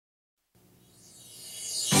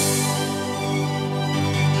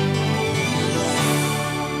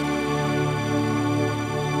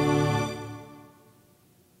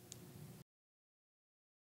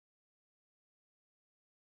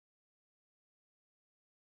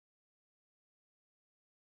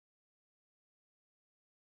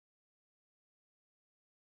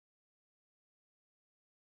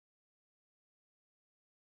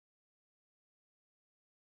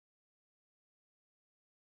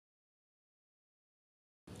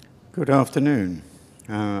Good afternoon.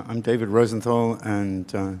 I'm David Rosenthal,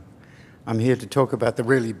 and I'm here to talk about the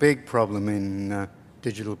really big problem in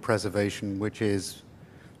digital preservation, which is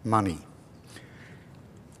money.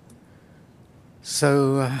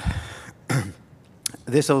 So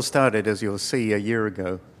this all started, as you'll see, a year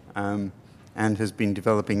ago, and has been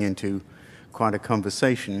developing into quite a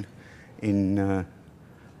conversation in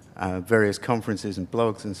various conferences and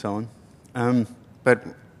blogs and so on. But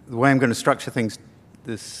the way I'm going to structure things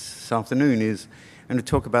this afternoon is I'm going to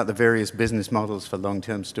talk about the various business models for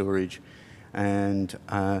long-term storage and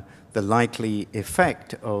the likely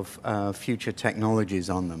effect of future technologies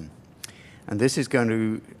on them. And this is going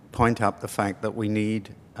to point up the fact that we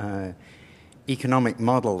need economic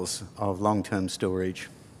models of long-term storage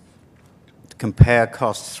to compare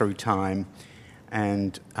costs through time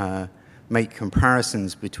and make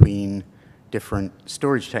comparisons between different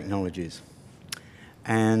storage technologies.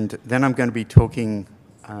 And then I'm going to be talking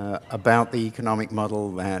about the economic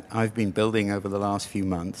model that I've been building over the last few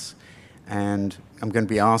months. And I'm going to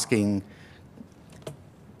be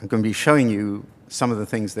showing you some of the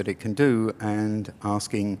things that it can do and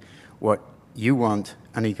asking what you want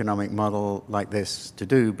an economic model like this to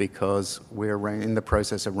do, because we're in the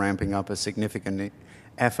process of ramping up a significant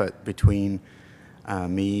effort between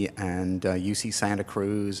me and UC Santa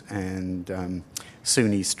Cruz and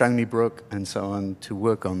SUNY Stony Brook and so on to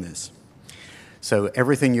work on this. So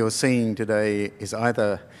everything you're seeing today is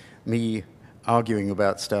either me arguing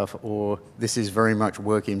about stuff or this is very much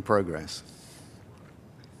work in progress.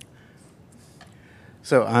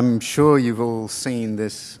 So I'm sure you've all seen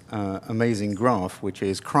this amazing graph, which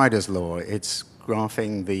is Kreider's law. It's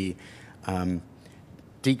graphing the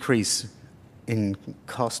decrease in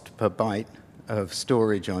cost per byte of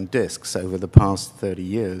storage on disks over the past 30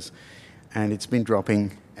 years, and it's been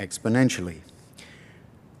dropping exponentially.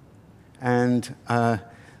 And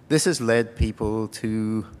this has led people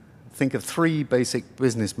to think of three basic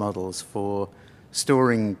business models for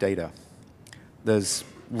storing data. There's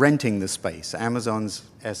renting the space. Amazon's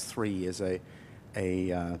S3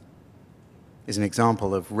 is an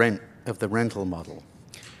example of the rental model.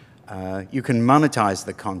 You can monetize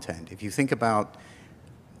the content. If you think about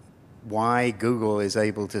why Google is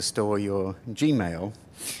able to store your Gmail,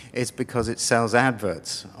 it's because it sells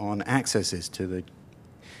adverts on accesses to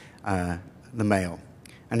the mail.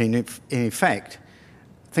 And in effect,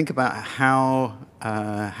 think about how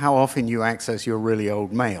often you access your really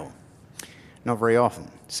old mail. Not very often.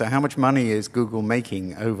 So how much money is Google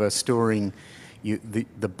making over storing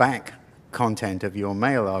the back content of your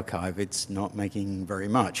mail archive? It's not making very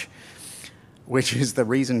much, which is the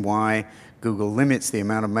reason why Google limits the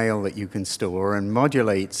amount of mail that you can store and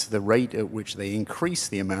modulates the rate at which they increase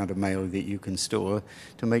the amount of mail that you can store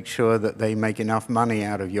to make sure that they make enough money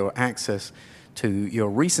out of your access to your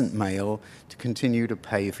recent mail to continue to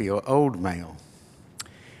pay for your old mail.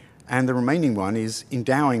 And the remaining one is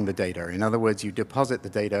endowing the data. In other words, you deposit the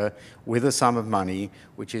data with a sum of money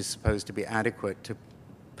which is supposed to be adequate to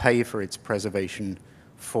pay for its preservation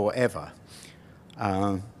forever.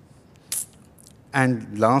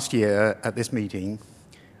 And last year at this meeting,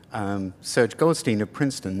 Serge Goldstein of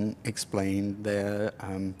Princeton explained their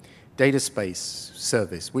data space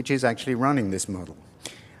service, which is actually running this model.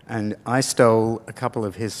 And I stole a couple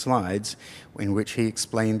of his slides in which he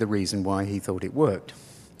explained the reason why he thought it worked.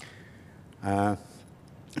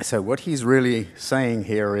 So what he's really saying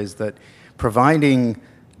here is that providing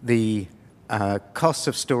the costs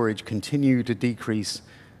of storage continue to decrease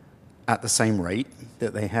at the same rate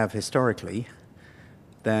that they have historically,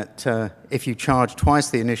 that if you charge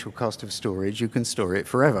twice the initial cost of storage, you can store it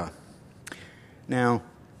forever. Now,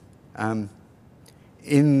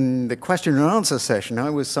 in the question and answer session,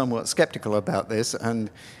 I was somewhat skeptical about this,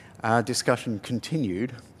 and our discussion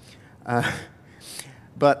continued.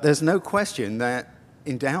 But there's no question that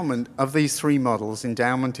endowment, of these three models,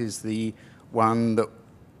 endowment is the one that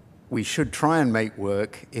we should try and make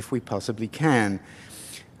work if we possibly can.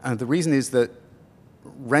 The reason is that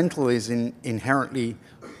rental is inherently,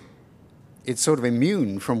 it's sort of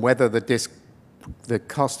immune from whether the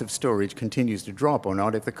cost of storage continues to drop or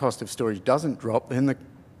not. If the cost of storage doesn't drop, then the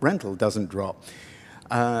rental doesn't drop.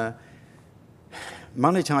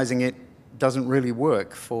 Monetizing it doesn't really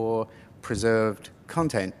work for preserved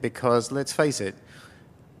content because, let's face it,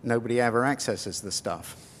 nobody ever accesses the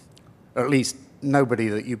stuff. Or at least nobody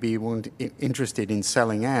that you'd be interested in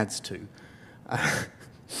selling ads to.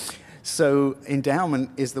 So endowment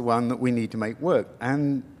is the one that we need to make work.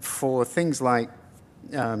 And for things like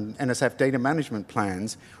NSF data management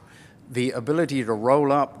plans, the ability to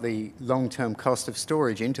roll up the long-term cost of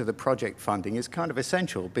storage into the project funding is kind of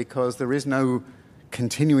essential because there is no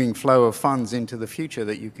continuing flow of funds into the future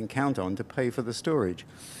that you can count on to pay for the storage.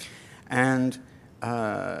 And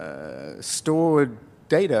stored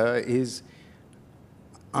data is,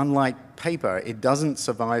 unlike paper, it doesn't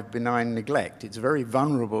survive benign neglect. It's very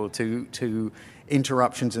vulnerable to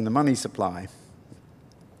interruptions in the money supply.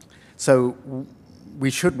 So we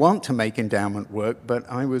should want to make endowment work, but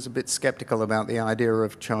I was a bit skeptical about the idea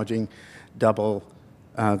of charging double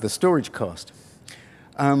the storage cost,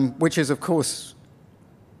 which is, of course,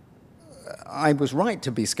 I was right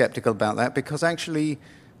to be skeptical about that, because actually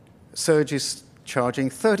Surge is charging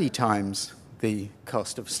 30 times the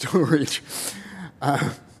cost of storage.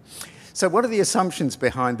 So what are the assumptions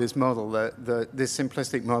behind this model, this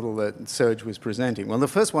simplistic model that Surge was presenting? Well, the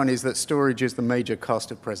first one is that storage is the major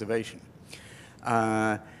cost of preservation.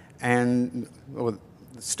 Or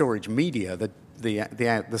storage media,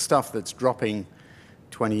 the stuff that's dropping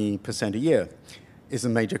 20% a year, is a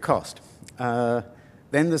major cost. Then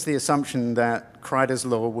there's the assumption that Kreider's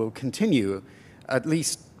law will continue, at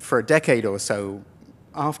least for a decade or so.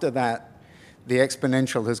 After that, the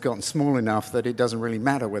exponential has gotten small enough that it doesn't really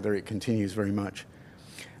matter whether it continues very much.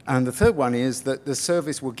 And the third one is that the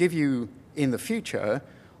service will give you in the future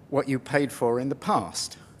what you paid for in the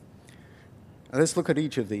past. Now, let's look at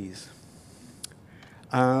each of these.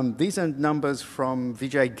 These are numbers from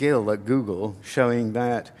Vijay Gill at Google showing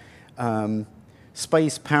that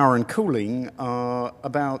space, power, and cooling are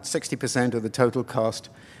about 60% of the total cost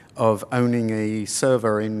of owning a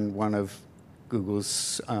server in one of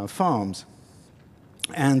Google's farms.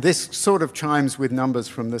 And this sort of chimes with numbers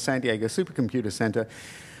from the San Diego Supercomputer Center,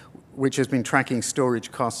 which has been tracking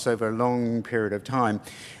storage costs over a long period of time.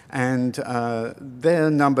 And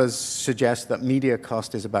their numbers suggest that media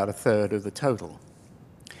cost is about a third of the total.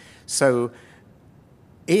 So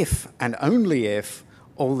if, and only if,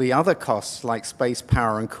 all the other costs like space,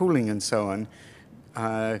 power, and cooling and so on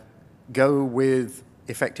go with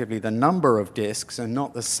effectively the number of disks and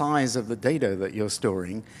not the size of the data that you're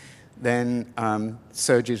storing, then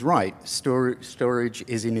Surge is right. Storage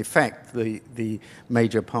is, in effect, the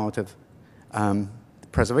major part of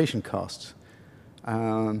preservation costs.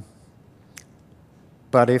 But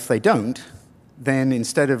if they don't, then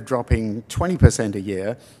instead of dropping 20% a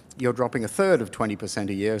year, you're dropping a third of 20%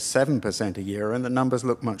 a year, 7% a year, and the numbers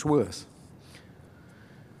look much worse.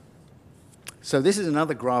 So this is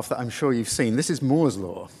another graph that I'm sure you've seen. This is Moore's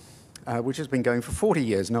law, which has been going for 40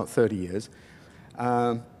 years, not 30 years.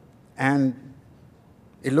 And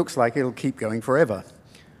it looks like it'll keep going forever.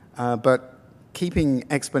 But keeping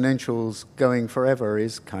exponentials going forever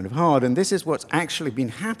is kind of hard. And this is what's actually been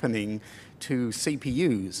happening to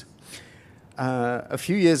CPUs. A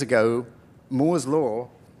few years ago, Moore's law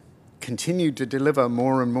continued to deliver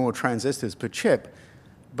more and more transistors per chip,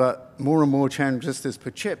 but more and more transistors per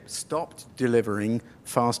chip stopped delivering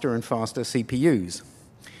faster and faster CPUs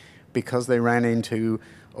because they ran into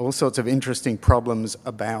all sorts of interesting problems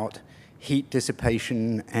about heat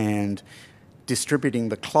dissipation and distributing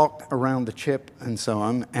the clock around the chip and so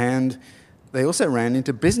on. And they also ran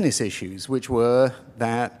into business issues, which were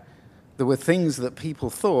that there were things that people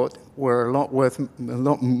thought were a lot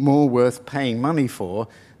more worth paying money for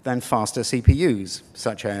than faster CPUs,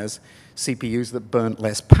 such as CPUs that burnt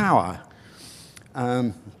less power.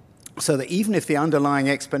 So that even if the underlying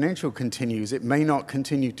exponential continues, it may not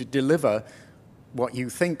continue to deliver what you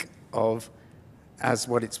think of as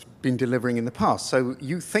what it's been delivering in the past. So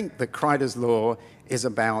you think that Kreider's law is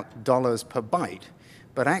about dollars per byte,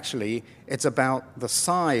 but actually it's about the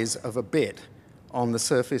size of a bit on the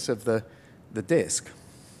surface of the disk.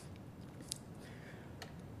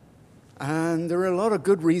 And there are a lot of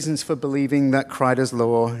good reasons for believing that Kreider's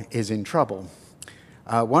law is in trouble.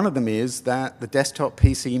 One of them is that the desktop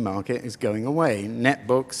PC market is going away.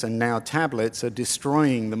 Netbooks and now tablets are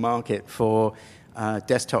destroying the market for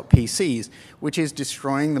desktop PCs, which is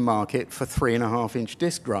destroying the market for 3.5-inch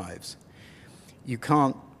disk drives. You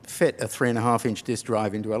can't fit a 3.5-inch disk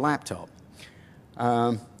drive into a laptop.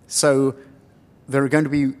 So there are going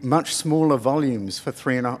to be much smaller volumes for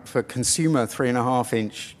consumer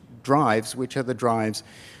 3.5-inch drives, which are the drives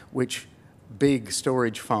which big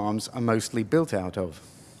storage farms are mostly built out of.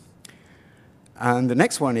 And the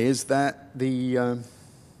next one is that the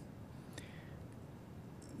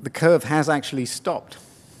curve has actually stopped.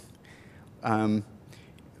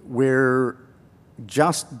 We're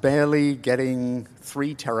just barely getting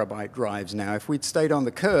 3 terabyte drives now. If we'd stayed on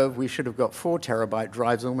the curve, we should have got 4 terabyte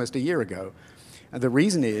drives almost a year ago. And the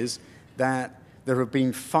reason is that there have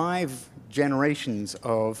been 5 generations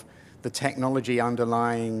of the technology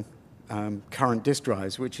underlying current disk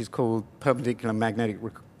drives, which is called perpendicular magnetic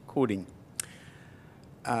recording.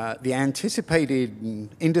 the anticipated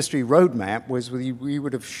industry roadmap was we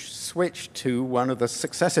would have switched to one of the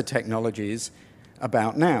successor technologies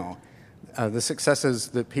about now. The successors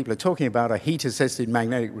that people are talking about are heat-assisted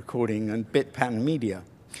magnetic recording and bit pattern media.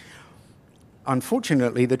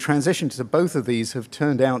 Unfortunately, the transition to both of these have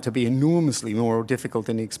turned out to be enormously more difficult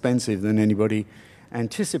and expensive than anybody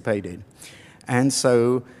anticipated. And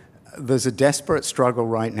so there's a desperate struggle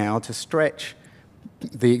right now to stretch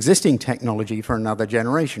the existing technology for another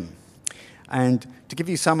generation. And to give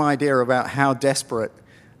you some idea about how desperate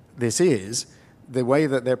this is, the way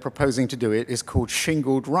that they're proposing to do it is called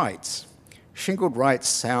shingled writes. Shingled writes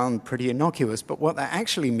sound pretty innocuous, but what that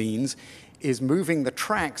actually means is moving the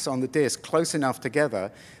tracks on the disk close enough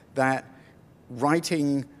together that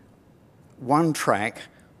writing one track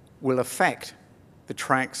will affect the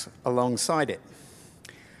tracks alongside it.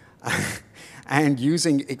 And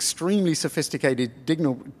using extremely sophisticated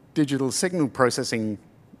digital signal processing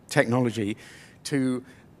technology to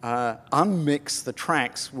unmix the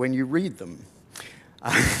tracks when you read them.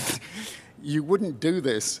 You wouldn't do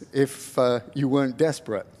this if you weren't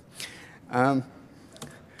desperate.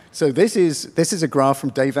 So this is a graph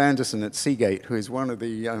from Dave Anderson at Seagate, who is one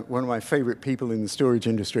of my favorite people in the storage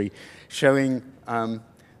industry, showing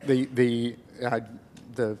the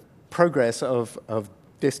progress of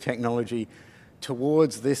disk technology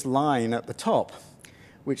towards this line at the top,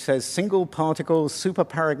 which says single particle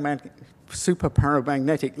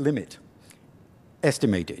superparamagnetic limit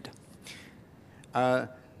estimated.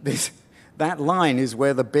 That line is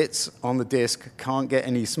where the bits on the disk can't get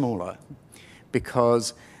any smaller,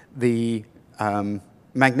 because the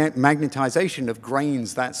magnetization of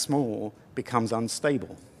grains that small becomes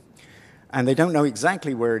unstable. And they don't know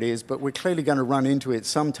exactly where it is, but we're clearly going to run into it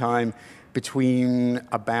sometime between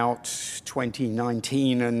about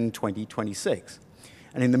 2019 and 2026.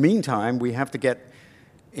 And in the meantime, we have to get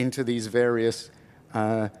into these various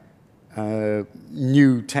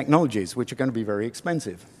new technologies, which are going to be very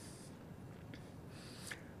expensive.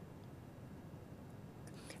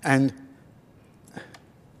 And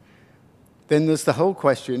then there's the whole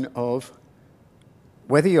question of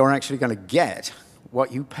whether you're actually going to get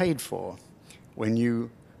what you paid for when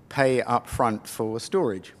you pay up front for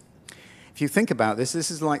storage. If you think about this, this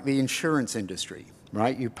is like the insurance industry,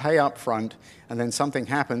 right? You pay up front, and then something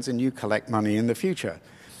happens, and you collect money in the future.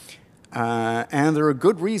 And there are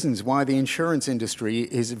good reasons why the insurance industry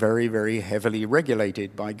is very, very heavily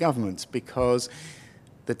regulated by governments, because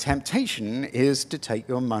the temptation is to take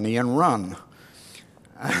your money and run.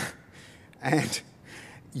 And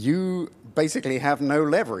you basically have no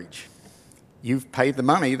leverage. You've paid the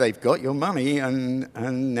money, they've got your money,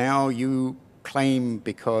 and now you claim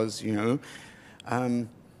because, you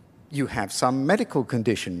have some medical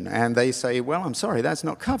condition, and they say, well, I'm sorry, that's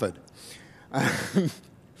not covered.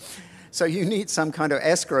 So you need some kind of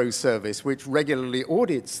escrow service which regularly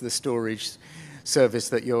audits the storage service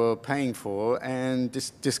that you're paying for and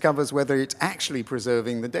discovers whether it's actually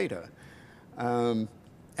preserving the data.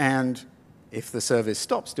 And if the service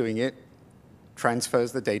stops doing it,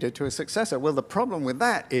 transfers the data to a successor. Well, the problem with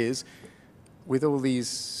that is, with all these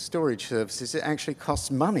storage services, it actually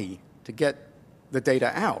costs money to get the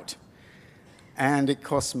data out. And it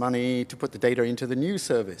costs money to put the data into the new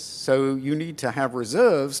service. So you need to have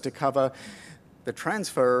reserves to cover the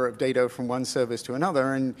transfer of data from one service to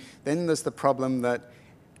another. And then there's the problem that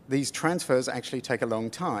these transfers actually take a long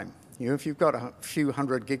time. If you've got a few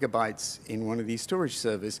hundred gigabytes in one of these storage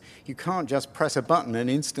servers, you can't just press a button and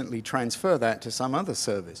instantly transfer that to some other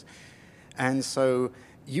service. And so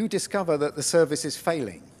you discover that the service is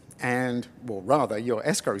failing. And, well, rather, your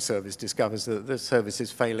escrow service discovers that the service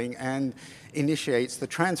is failing and initiates the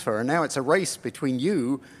transfer. And now it's a race between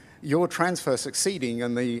your transfer succeeding,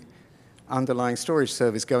 and the underlying storage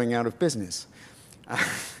service going out of business.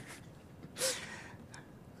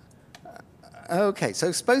 Okay,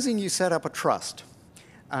 so supposing you set up a trust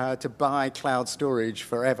to buy cloud storage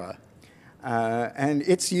forever, and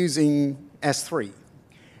it's using S3.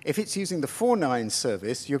 If it's using the 4.9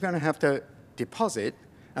 service, you're going to have to deposit,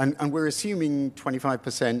 and we're assuming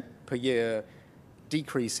 25% per year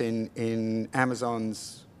decrease in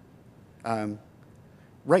Amazon's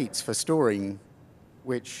rates for storing,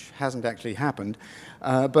 which hasn't actually happened.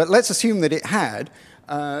 But let's assume that it had.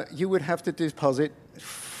 You would have to deposit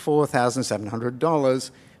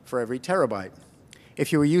 $4,700 for every terabyte.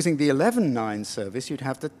 If you were using the 11.9 service, you'd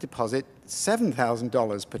have to deposit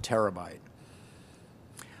 $7,000 per terabyte.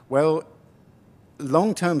 Well,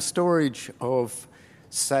 long-term storage of,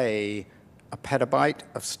 say, a petabyte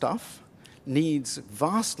of stuff needs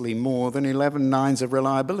vastly more than 11.9s of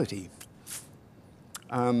reliability.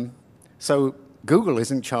 So Google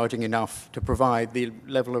isn't charging enough to provide the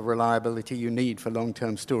level of reliability you need for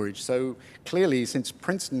long-term storage. So clearly, since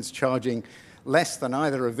Princeton's charging less than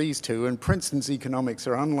either of these two, and Princeton's economics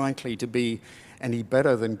are unlikely to be any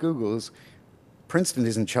better than Google's, Princeton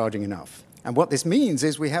isn't charging enough. And what this means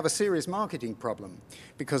is we have a serious marketing problem,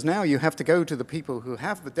 because now you have to go to the people who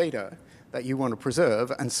have the data that you want to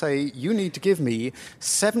preserve and say, you need to give me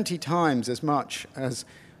 70 times as much as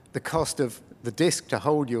the cost of the disk to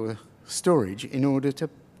hold your storage in order to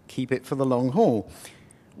keep it for the long haul,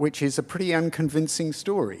 which is a pretty unconvincing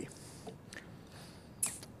story.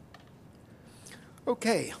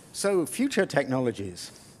 Okay, so future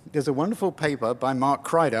technologies. There's a wonderful paper by Mark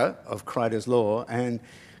Kreider of Kreider's Law and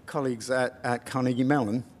colleagues at Carnegie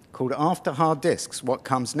Mellon called After Hard Disks, What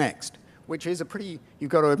Comes Next, which is a pretty,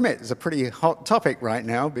 you've got to admit, it's a pretty hot topic right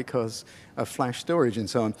now because of flash storage and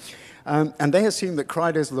so on. And they assume that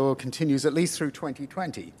Kreider's Law continues at least through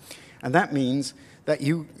 2020. And that means that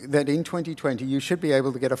in 2020, you should be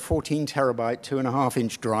able to get a 14 terabyte,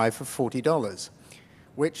 2.5-inch drive for $40,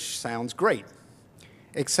 which sounds great.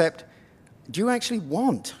 Except, do you actually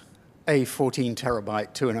want a 14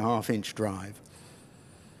 terabyte, 2.5-inch drive?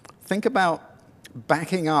 Think about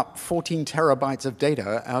backing up 14 terabytes of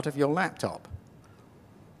data out of your laptop.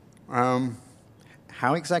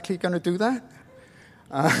 How exactly are you going to do that?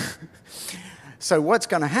 So what's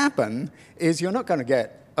going to happen is you're not going to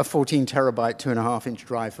get a 14 terabyte, 2.5-inch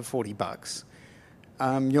drive for $40.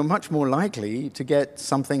 You're much more likely to get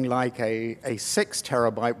something like a 6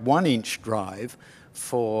 terabyte, 1-inch drive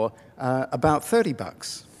for about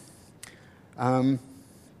 $30. And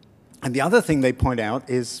the other thing they point out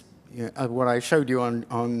is what I showed you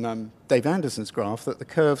on Dave Anderson's graph, that the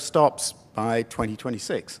curve stops by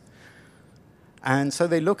 2026. And so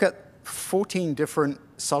they look at 14 different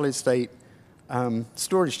solid-state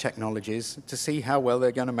storage technologies to see how well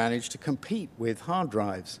they're going to manage to compete with hard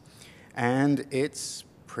drives. And it's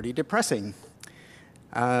pretty depressing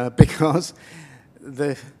because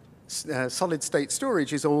the solid-state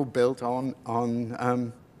storage is all built on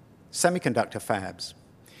semiconductor fabs.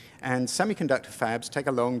 And semiconductor fabs take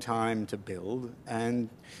a long time to build, and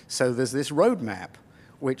so there's this roadmap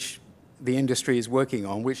which the industry is working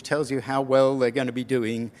on, which tells you how well they're going to be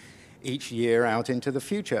doing each year out into the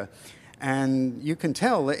future. And you can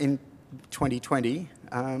tell that in 2020,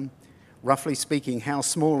 roughly speaking, how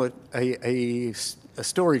small a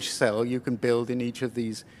storage cell you can build in each of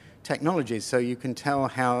these technologies. So you can tell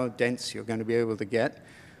how dense you're going to be able to get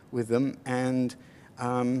with them, and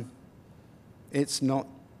it's not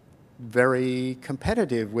very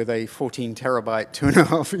competitive with a 14 terabyte,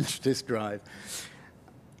 2.5-inch disk drive.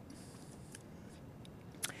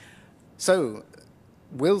 So,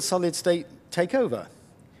 will solid state take over?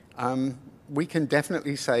 We can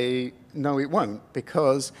definitely say no, it won't,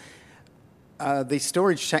 because the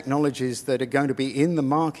storage technologies that are going to be in the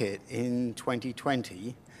market in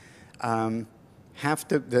 2020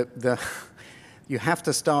 you have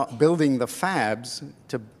to start building the fabs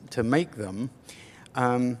to make them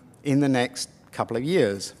in the next couple of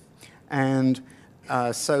years. And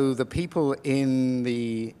so the people in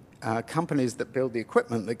the companies that build the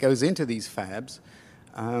equipment that goes into these fabs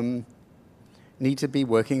need to be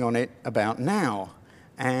working on it about now.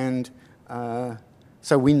 And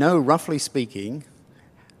so we know, roughly speaking,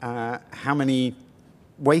 how many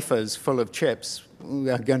wafers full of chips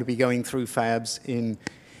are going to be going through fabs in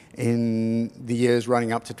the years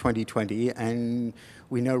running up to 2020, and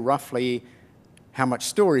we know roughly how much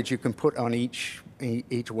storage you can put on each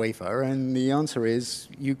wafer, and the answer is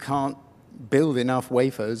you can't build enough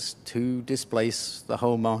wafers to displace the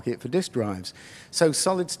whole market for disk drives. So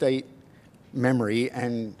solid-state memory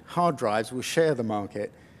and hard drives will share the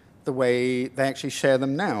market the way they actually share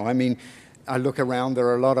them now. I mean, I look around, there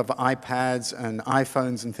are a lot of iPads and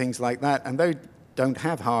iPhones and things like that, and they don't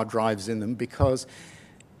have hard drives in them because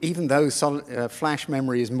even though flash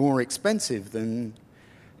memory is more expensive than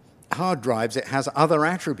hard drives, it has other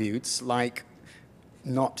attributes like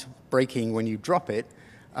not breaking when you drop it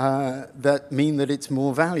that mean that it's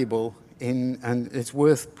more valuable and it's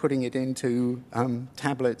worth putting it into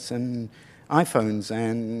tablets and iPhones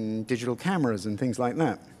and digital cameras and things like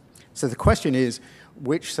that. So the question is,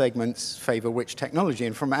 which segments favor which technology?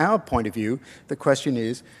 And from our point of view, the question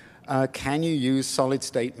is, can you use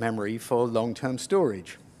solid-state memory for long-term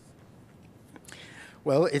storage?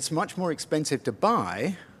 Well, it's much more expensive to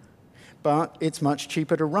buy, but it's much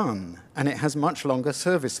cheaper to run, and it has much longer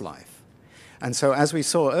service life. And so as we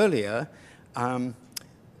saw earlier,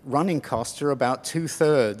 running costs are about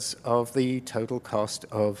 2/3 of the total cost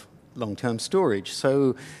of long-term storage.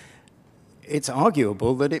 So it's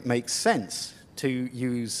arguable that it makes sense to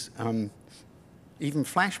use even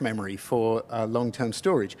flash memory for long-term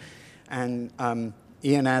storage. And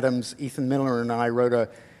Ian Adams, Ethan Miller, and I wrote a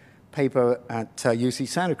paper at UC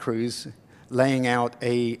Santa Cruz laying out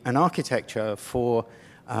an architecture for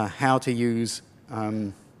how to use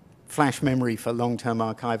flash memory for long-term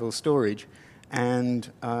archival storage, and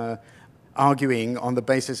arguing on the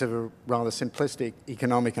basis of a rather simplistic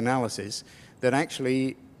economic analysis that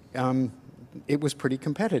actually it was pretty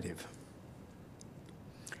competitive.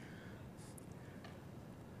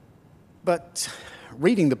 But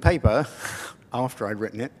reading the paper after I'd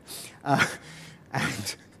written it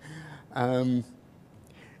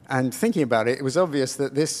and thinking about it, it was obvious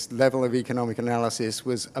that this level of economic analysis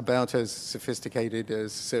was about as sophisticated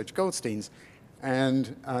as Serge Goldstein's,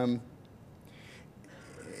 and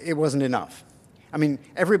it wasn't enough. I mean,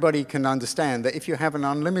 everybody can understand that if you have an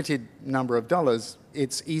unlimited number of dollars,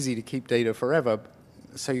 it's easy to keep data forever.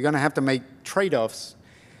 So you're going to have to make trade-offs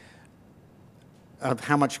of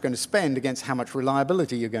how much you're going to spend against how much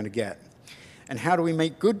reliability you're going to get. And how do we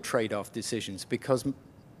make good trade-off decisions? Because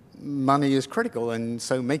money is critical, and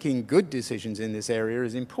so making good decisions in this area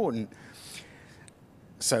is important.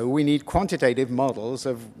 So we need quantitative models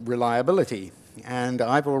of reliability. And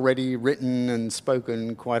I've already written and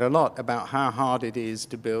spoken quite a lot about how hard it is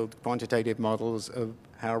to build quantitative models of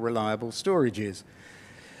how reliable storage is.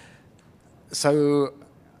 So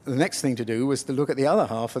the next thing to do was to look at the other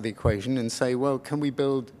half of the equation and say, well, can we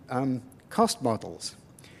build cost models?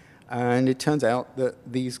 And it turns out that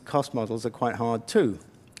these cost models are quite hard too,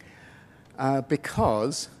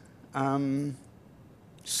 because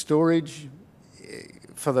storage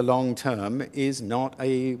for the long term is not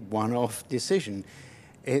a one-off decision.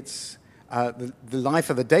 It's, the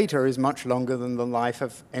life of the data is much longer than the life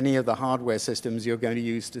of any of the hardware systems you're going to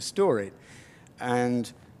use to store it.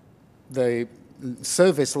 And the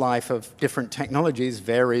service life of different technologies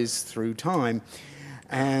varies through time.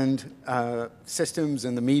 And systems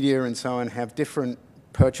and the media and so on have different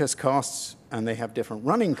purchase costs, and they have different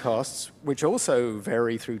running costs, which also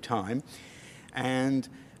vary through time. And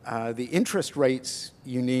the interest rates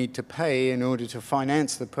you need to pay in order to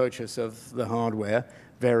finance the purchase of the hardware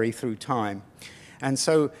vary through time. And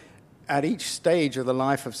so at each stage of the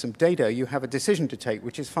life of some data, you have a decision to take,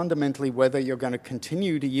 which is fundamentally whether you're going to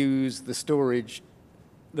continue to use the storage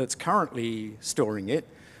that's currently storing it,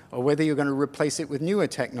 or whether you're going to replace it with newer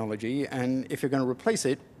technology. And if you're going to replace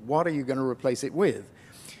it, what are you going to replace it with?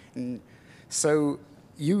 And so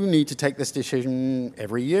you need to take this decision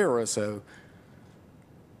every year or so.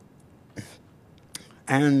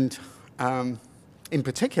 And in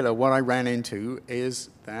particular, what I ran into is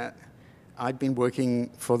that I'd been working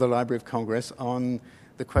for the Library of Congress on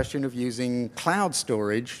the question of using cloud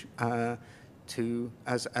storage as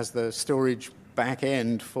the storage back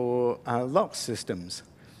end for LOX systems.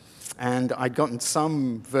 And I'd gotten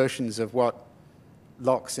some versions of what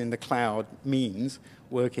LOX in the cloud means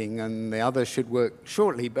working, and the others should work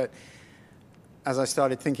shortly. But as I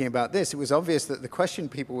started thinking about this, it was obvious that the question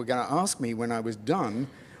people were going to ask me when I was done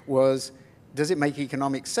was, does it make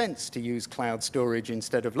economic sense to use cloud storage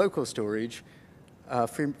instead of local storage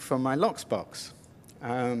for my LOX box?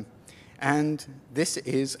 And this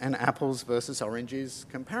is an apples versus oranges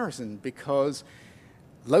comparison, because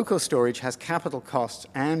local storage has capital costs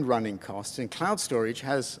and running costs, and cloud storage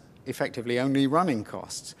has effectively only running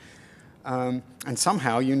costs. And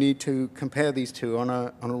somehow you need to compare these two on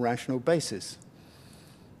a rational basis.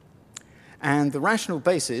 And the rational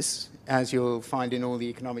basis, as you'll find in all the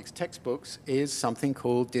economics textbooks, is something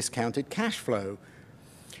called discounted cash flow,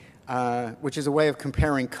 which is a way of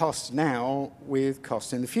comparing costs now with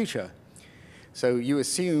costs in the future. So you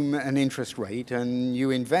assume an interest rate, and you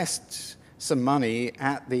invest some money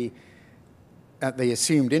at the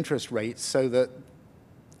assumed interest rate, so that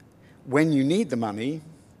when you need the money,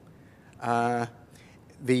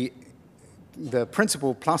 the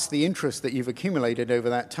principal plus the interest that you've accumulated over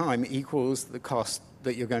that time equals the cost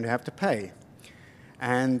that you're going to have to pay.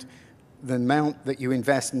 And the amount that you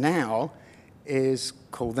invest now is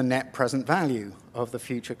called the net present value of the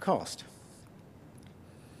future cost.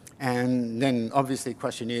 And then obviously the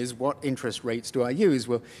question is, what interest rates do I use?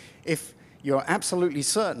 Well, if you're absolutely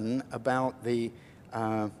certain about the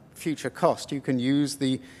future cost, you can use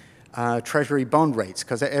the Treasury bond rates,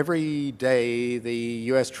 because every day the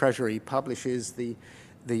U.S. Treasury publishes the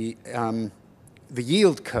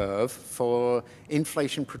yield curve for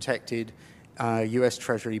inflation-protected U.S.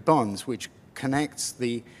 Treasury bonds, which connects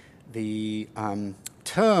the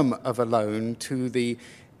term of a loan to the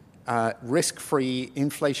risk-free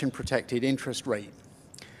inflation-protected interest rate.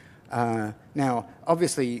 Now,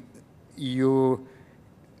 obviously,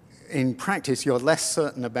 in practice, you're less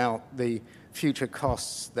certain about the future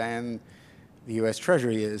costs than the US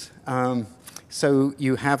Treasury is. So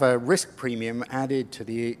you have a risk premium added to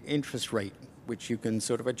the interest rate, which you can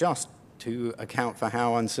sort of adjust to account for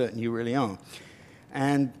how uncertain you really are.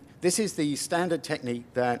 And this is the standard technique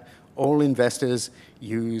that all investors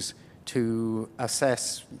use to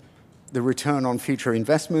assess the return on future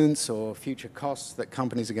investments or future costs that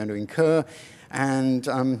companies are going to incur, and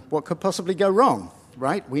what could possibly go wrong,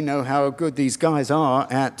 right? We know how good these guys are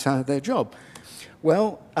at their job.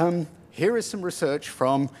 Well, here is some research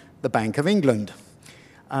from the Bank of England.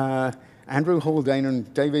 Andrew Haldane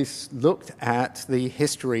and Davis looked at the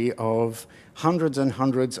history of hundreds and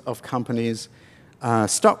hundreds of companies'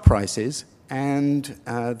 stock prices and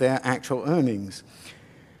their actual earnings.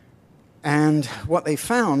 And what they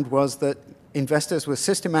found was that investors were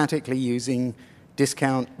systematically using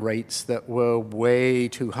discount rates that were way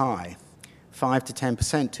too high, 5 to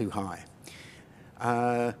 10% too high.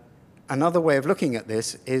 Another way of looking at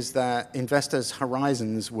this is that investors'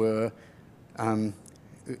 horizons were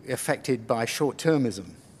affected by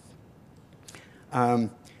short-termism,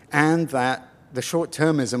 and that the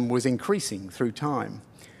short-termism was increasing through time.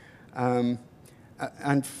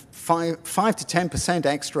 And 5 to 10%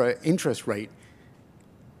 extra interest rate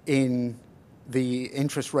in the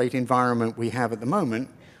interest rate environment we have at the moment,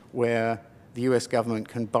 where the US government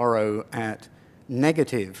can borrow at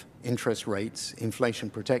negative interest rates,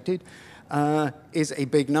 inflation protected, is a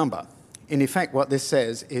big number. In effect, what this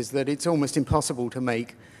says is that it's almost impossible to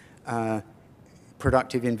make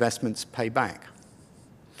productive investments pay back.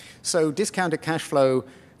 So discounted cash flow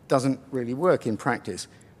doesn't really work in practice.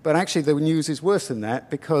 But actually, the news is worse than that,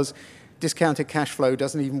 because discounted cash flow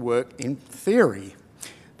doesn't even work in theory.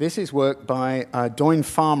 This is work by Doyne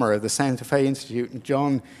Farmer of the Santa Fe Institute and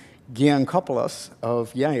John Giancopoulos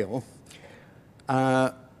of Yale,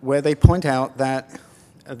 where they point out that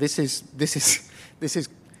this is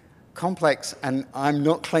complex, and I'm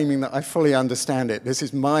not claiming that I fully understand it. This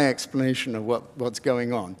is my explanation of what's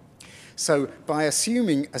going on. So by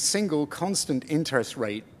assuming a single constant interest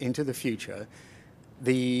rate into the future,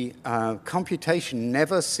 the computation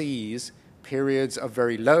never sees periods of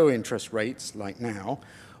very low interest rates, like now,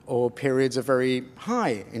 or periods of very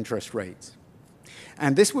high interest rates.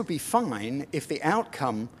 And this would be fine if the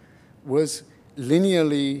outcome was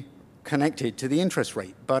linearly connected to the interest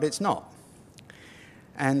rate, but it's not.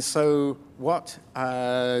 And so what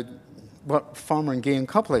Farmer and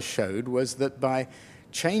Giancopoulos showed was that by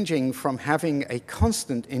changing from having a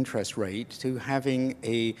constant interest rate to having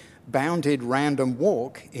a bounded random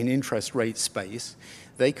walk in interest rate space,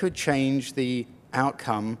 they could change the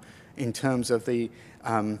outcome in terms of the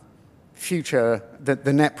future,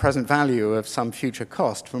 the net present value of some future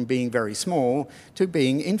cost from being very small to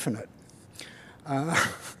being infinite.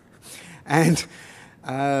 And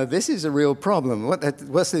this is a real problem. What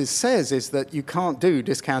this says is that you can't do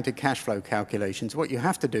discounted cash flow calculations. What you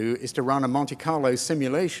have to do is to run a Monte Carlo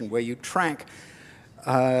simulation where you track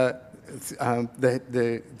the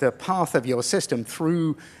path of your system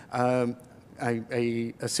through a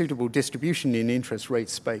suitable distribution in interest rate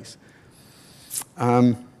space.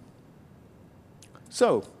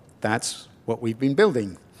 So that's what we've been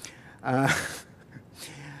building.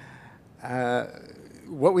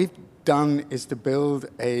 What we've done is to build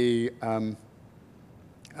a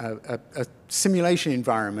simulation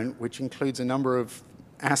environment which includes a number of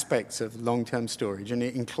aspects of long-term storage, and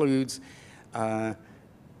it includes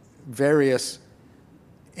various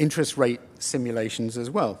interest rate simulations as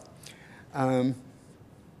well.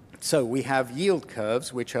 So we have yield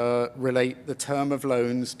curves which relate the term of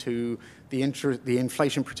loans to the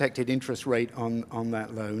inflation-protected interest rate on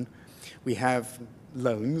that loan. We have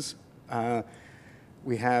loans.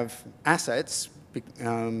 We have assets.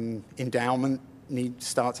 Endowment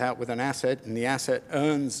starts out with an asset, and the asset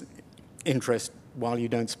earns interest while you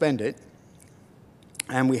don't spend it.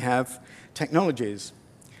 And we have technologies.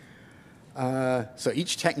 So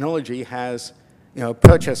each technology has, a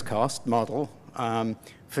purchase cost model.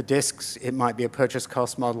 For disks, it might be a purchase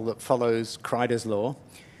cost model that follows Kreider's law.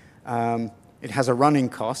 It has a running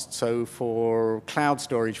cost. So for cloud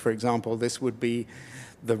storage, for example, this would be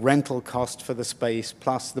the rental cost for the space,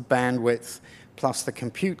 plus the bandwidth, plus the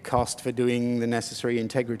compute cost for doing the necessary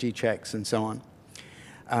integrity checks and so on.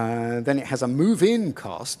 Then it has a move-in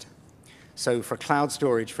cost. So for cloud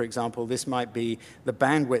storage, for example, this might be the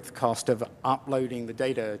bandwidth cost of uploading the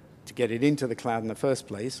data to get it into the cloud in the first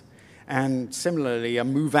place. And similarly, a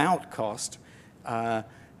move-out cost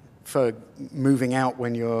for moving out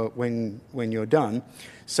when you're done.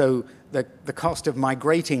 So the cost of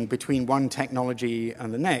migrating between one technology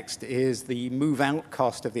and the next is the move-out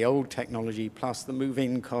cost of the old technology plus the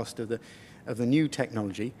move-in cost of of the new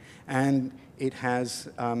technology, and it has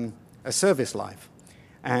a service life.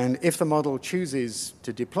 And if the model chooses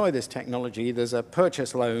to deploy this technology, there's a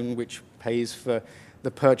purchase loan which pays for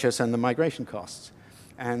the purchase and the migration costs.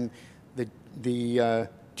 And the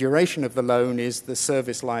duration of the loan is the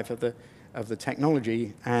service life of the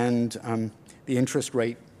technology, and the interest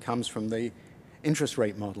rate comes from the interest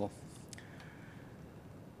rate model.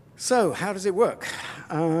 So how does it work?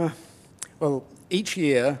 Well, each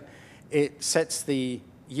year it sets the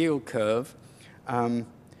yield curve. The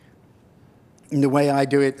way I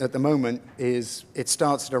do it at the moment is it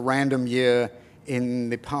starts at a random year in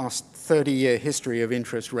the past 30-year history of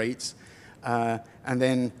interest rates, and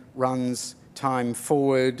then runs time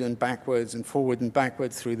forward and backwards and forward and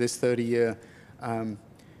backward through this 30-year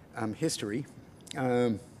history.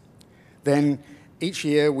 Then each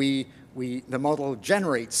year the model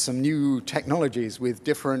generates some new technologies with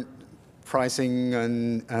different pricing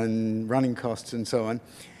and running costs and so on.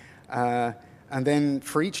 And then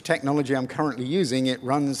for each technology I'm currently using, it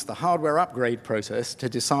runs the hardware upgrade process to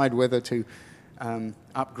decide whether to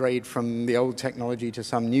upgrade from the old technology to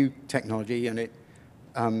some new technology, and it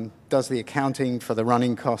does the accounting for the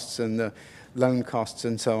running costs and the loan costs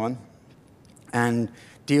and so on, and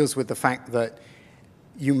deals with the fact that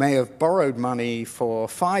you may have borrowed money for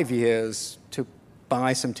 5 years to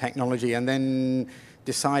buy some technology and then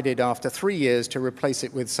decided after 3 years to replace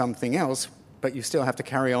it with something else, but you still have to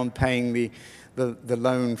carry on paying the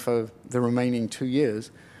loan for the remaining 2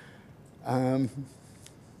 years.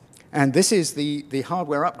 And this is the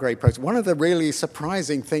hardware upgrade process. One of the really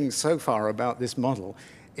surprising things so far about this model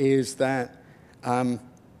is that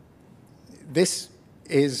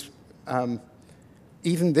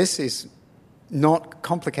even this is not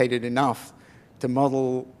complicated enough to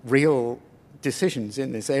model real decisions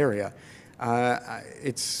in this area. I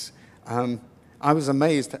was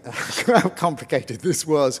amazed how complicated this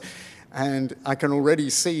was, and I can already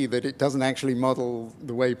see that it doesn't actually model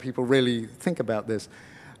the way people really think about this.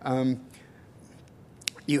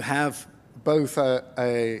 You have both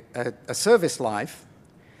a service life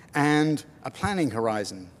and a planning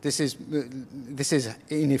horizon. This is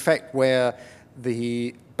in effect where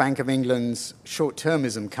the Bank of England's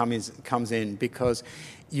short-termism comes in, because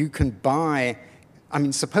you can buy,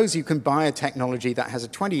 suppose you can buy a technology that has a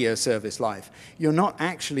 20-year service life. You're not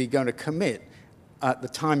actually going to commit at the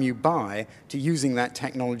time you buy to using that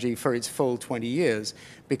technology for its full 20 years,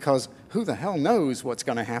 because who the hell knows what's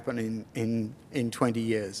going to happen in 20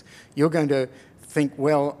 years. You're going to think,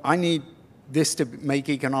 well, I need this to make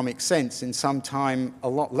economic sense in some time a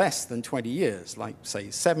lot less than 20 years, like, say,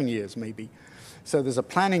 7 years maybe. So there's a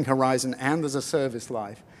planning horizon and there's a service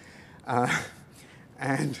life.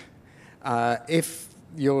 If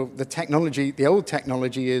the old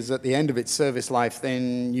technology is at the end of its service life,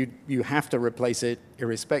 then you have to replace it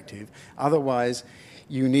irrespective. Otherwise,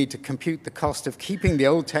 you need to compute the cost of keeping the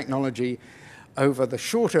old technology over the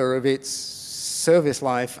shorter of its service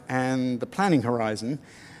life and the planning horizon.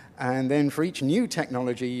 And then for each new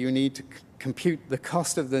technology, you need to compute the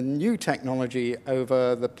cost of the new technology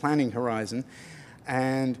over the planning horizon.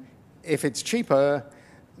 And if it's cheaper,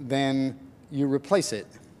 then you replace it.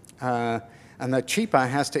 And the cheaper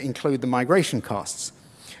has to include the migration costs.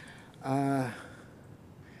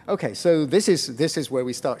 Okay, so this is where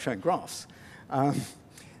we start showing graphs.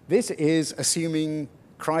 This is assuming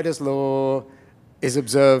Kreider's law is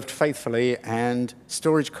observed faithfully and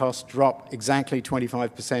storage costs drop exactly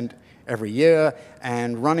 25% every year,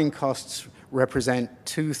 and running costs represent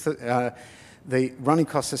the running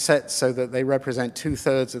costs are set so that they represent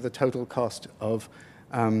 2/3 of the total cost of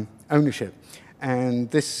ownership.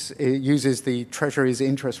 And this uses the Treasury's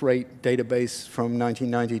interest rate database from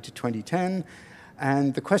 1990 to 2010.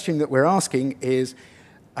 And the question that we're asking is,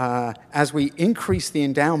 as we increase the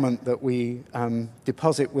endowment that we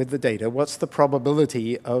deposit with the data, what's the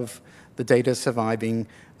probability of the data surviving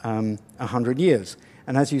 100 years?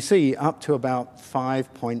 And as you see, up to about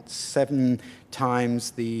 5.7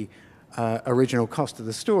 times the original cost of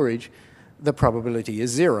the storage, the probability is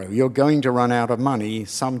 0. You're going to run out of money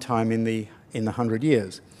sometime in the 100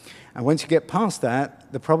 years. And once you get past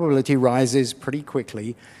that, the probability rises pretty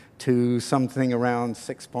quickly to something around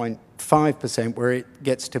 6.5%, where it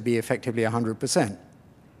gets to be effectively 100%.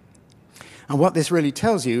 And what this really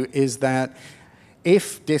tells you is that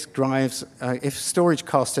if disk drives, if storage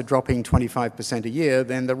costs are dropping 25% a year,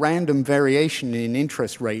 then the random variation in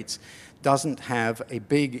interest rates doesn't have a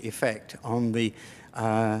big effect on the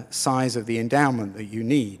size of the endowment that you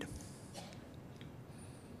need.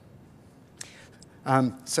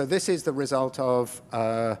 So this is the result of,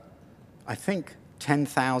 I think,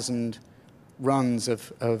 10,000 runs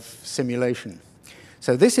of simulation.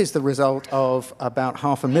 So this is the result of about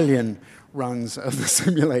 500,000 runs of the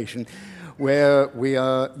simulation, where we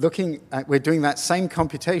are we're doing that same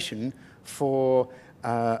computation for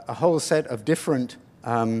a whole set of different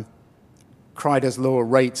Kreider's law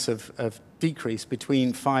rates of decrease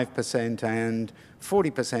between 5% and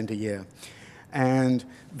 40% a year. And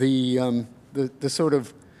the sort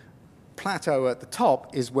of plateau at the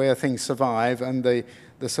top is where things survive, and the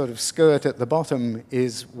sort of skirt at the bottom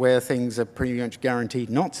is where things are pretty much guaranteed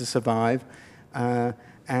not to survive,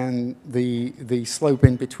 and the slope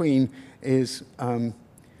in between is where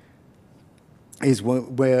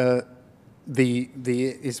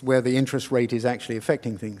the interest rate is actually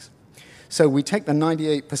affecting things. So we take the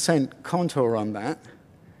 98% contour on that,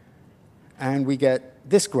 and we get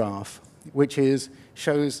this graph, which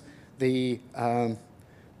shows the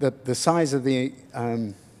size of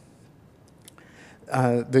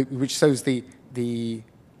which shows the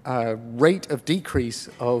rate of decrease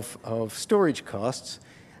of storage costs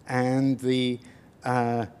and the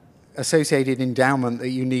associated endowment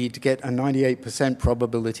that you need to get a 98%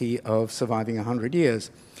 probability of surviving 100 years.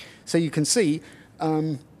 So you can see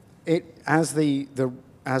as the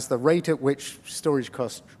rate at which storage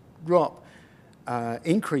costs drop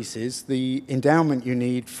increases, the endowment you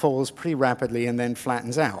need falls pretty rapidly and then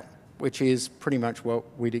flattens out, which is pretty much what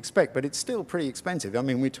we'd expect. But it's still pretty expensive. I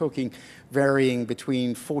mean, we're talking varying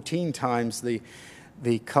between 14 times the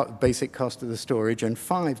basic cost of the storage and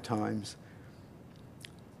 5 times.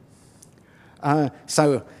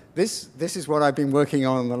 So this is what I've been working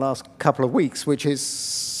on in the last couple of weeks, which is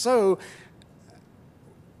so...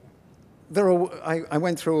 I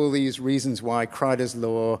went through all these reasons why Kreider's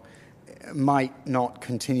law might not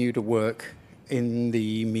continue to work in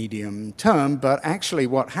the medium term, but actually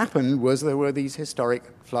what happened was there were these historic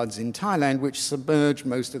floods in Thailand which submerged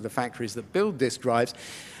most of the factories that build disk drives,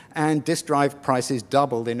 and disk drive prices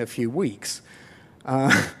doubled in a few weeks.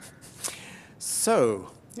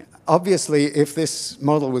 So obviously, if this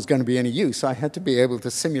model was going to be any use, I had to be able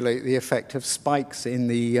to simulate the effect of spikes in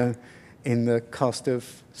the cost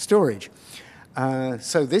of storage.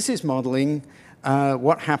 So this is modeling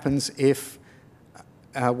what happens if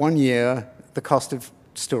 1 year the cost of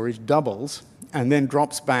storage doubles and then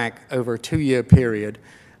drops back over a 2-year period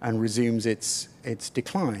and resumes its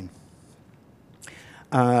decline.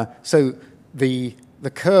 So the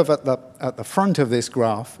curve at the front of this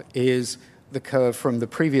graph is the curve from the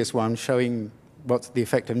previous one showing what's the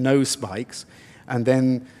effect of no spikes, and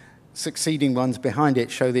then succeeding ones behind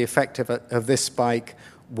it show the effect of this spike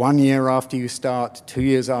 1 year after you start, 2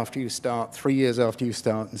 years after you start, 3 years after you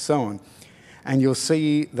start, and so on. And you'll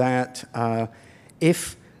see that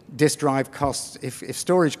if disk drive costs, if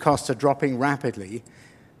storage costs are dropping rapidly,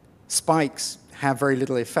 spikes have very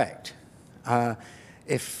little effect.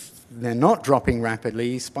 If they're not dropping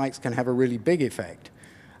rapidly, spikes can have a really big effect.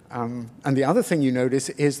 And the other thing you notice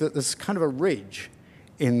is that there's kind of a ridge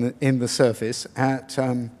in the surface at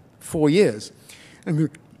 4 years. And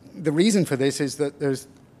the reason for this is that there's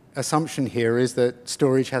assumption here is that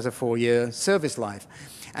storage has a 4-year service life.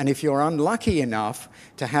 And if you're unlucky enough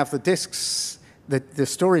to have the disks, the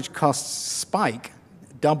storage costs spike,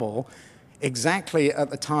 double, exactly at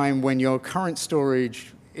the time when your current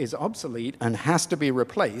storage is obsolete and has to be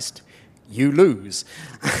replaced, you lose.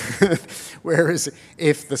 Whereas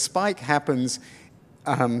if the spike happens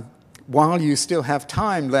while you still have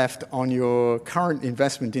time left on your current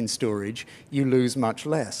investment in storage, you lose much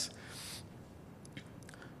less.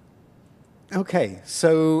 Okay,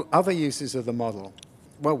 so other uses of the model.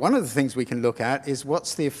 Well, one of the things we can look at is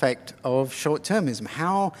what's the effect of short-termism?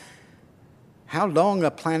 How long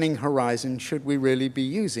a planning horizon should we really be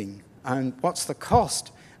using? And what's the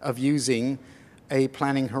cost of using a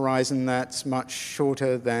planning horizon that's much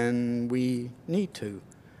shorter than we need to?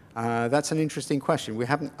 That's an interesting question.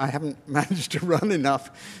 I haven't managed to run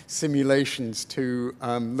enough simulations to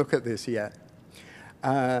look at this yet.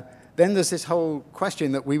 Then there's this whole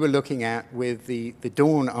question that we were looking at with the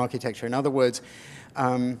Dawn architecture. In other words,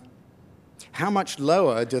 how much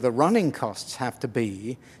lower do the running costs have to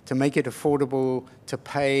be to make it affordable to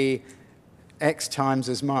pay X times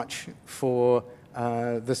as much for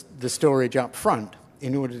the storage up front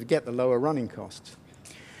in order to get the lower running costs?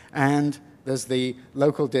 And there's the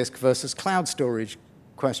local disk versus cloud storage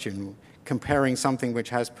question, comparing something which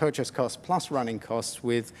has purchase costs plus running costs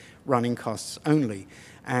with running costs only,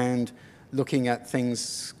 and looking at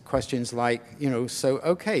questions like,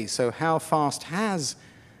 so how fast has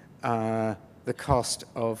the cost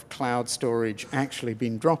of cloud storage actually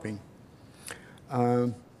been dropping?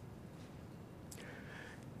 There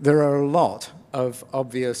are a lot of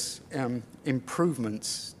obvious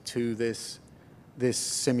improvements to this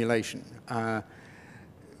simulation.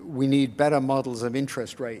 We need better models of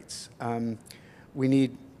interest rates. We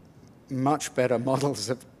need much better models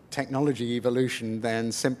of technology evolution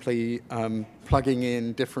than simply plugging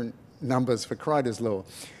in different numbers for Kreider's law.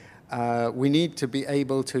 We need to be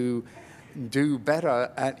able to do better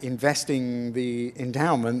at investing the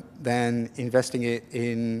endowment than investing it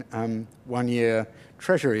in one-year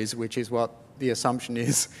treasuries, which is what the assumption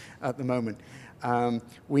is at the moment.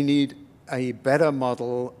 We need a better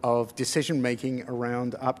model of decision-making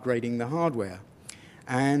around upgrading the hardware.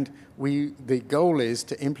 And the goal is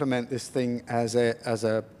to implement this thing as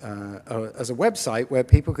a website where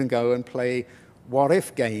people can go and play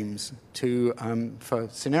what-if games for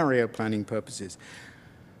scenario planning purposes.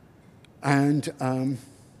 And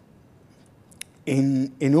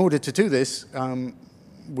in order to do this,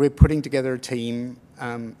 we're putting together a team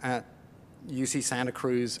at UC Santa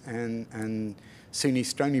Cruz and SUNY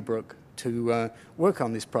Stony Brook to work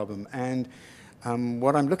on this problem. And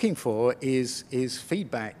what I'm looking for is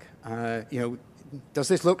feedback. Does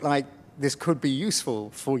this look like this could be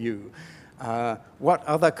useful for you? What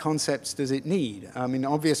other concepts does it need? I mean,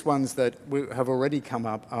 obvious ones that have already come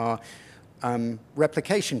up are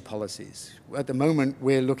replication policies. At the moment,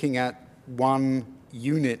 we're looking at one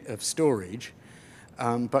unit of storage,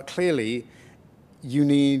 but clearly you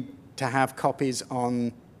need to have copies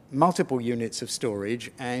on multiple units of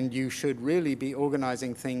storage, and you should really be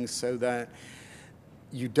organizing things so that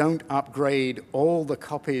you don't upgrade all the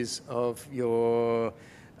copies of your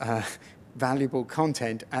valuable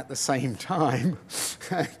content at the same time.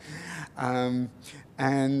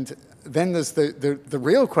 And then there's the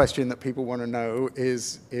real question that people want to know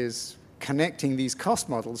is connecting these cost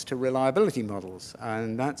models to reliability models,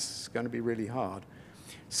 and that's going to be really hard.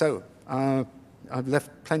 So I've left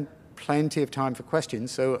plenty of time for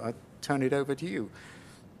questions, so I'll turn it over to you.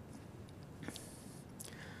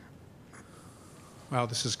 Wow,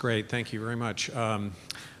 this is great. Thank you very much.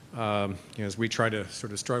 As we try to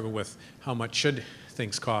sort of struggle with how much should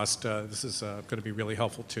things cost, this is going to be really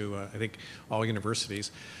helpful to, I think, all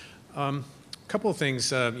universities. A couple of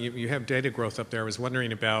things. You have data growth up there. I was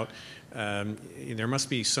wondering about, there must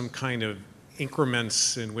be some kind of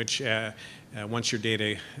increments in which once your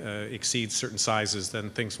data exceeds certain sizes, then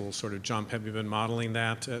things will sort of jump. Have you been modeling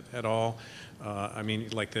that at all? I mean,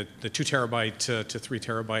 like the 2 terabyte to 3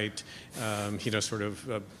 terabyte, sort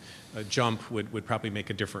of a jump would probably make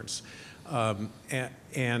a difference. And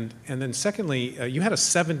then secondly, you had a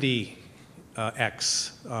 70x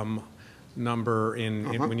number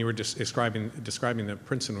when you were describing the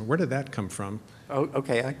Princeton. Where did that come from? Oh,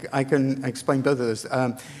 okay, I can explain both of those.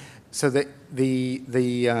 So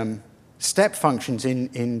the step functions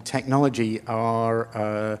in technology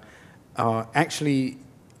are actually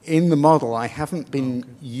in the model. I haven't been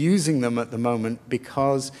using them at the moment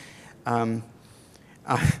because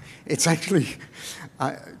it's actually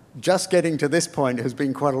just getting to this point has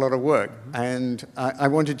been quite a lot of work, and I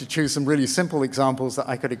wanted to choose some really simple examples that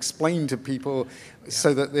I could explain to people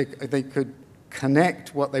so that they could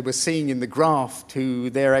connect what they were seeing in the graph to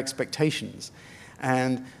their expectations.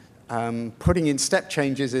 And putting in step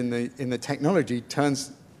changes in the technology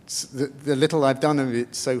turns the little I've done of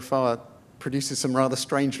it so far produces some rather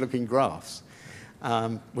strange-looking graphs,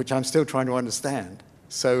 which I'm still trying to understand.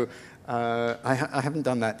 So I haven't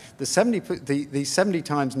done that. The 70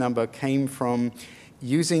 times number came from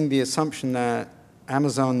using the assumption that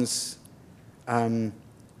Amazon's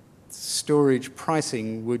storage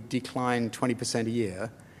pricing would decline 20% a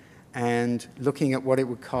year, and looking at what it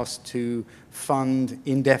would cost to fund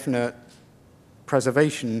indefinite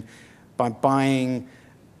preservation by buying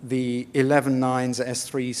the 11.9's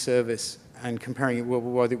S3 service and comparing it with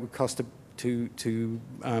what it would cost to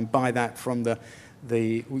buy that from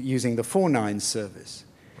using the 4.9 service.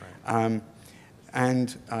 Right.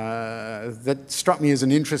 That struck me as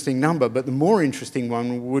an interesting number, but the more interesting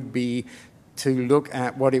one would be to look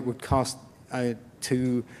at what it would cost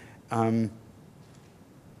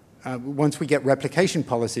once we get replication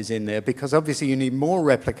policies in there, because obviously you need more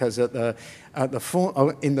replicas in the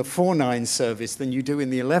 4.9 service than you do in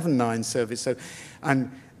the 11.9 service. So,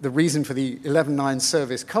 and the reason for the 11.9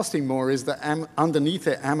 service costing more is that underneath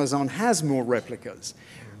it, Amazon has more replicas,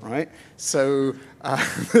 right? So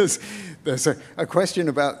there's a question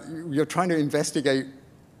about, you're trying to investigate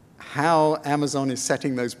how Amazon is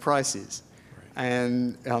setting those prices, right.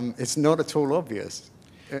 And it's not at all obvious.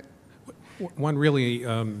 One really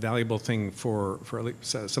valuable thing for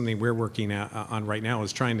something we're working on right now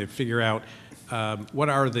is trying to figure out what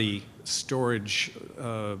are the storage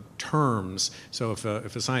terms? So if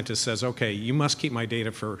a scientist says, okay, you must keep my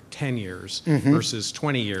data for 10 years versus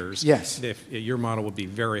 20 years, yes, if your model would be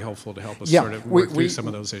very helpful to help us yeah, sort of work through some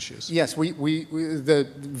of those issues. Yes, the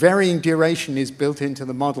varying duration is built into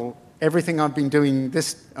the model. Everything I've been doing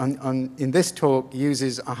this in this talk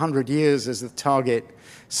uses 100 years as the target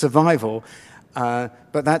survival,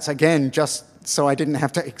 but that's, again, just so I didn't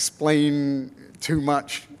have to explain too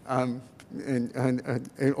much all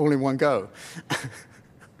in one go.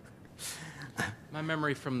 My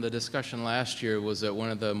memory from the discussion last year was that one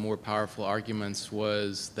of the more powerful arguments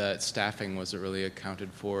was that staffing wasn't really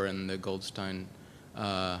accounted for in the Goldstein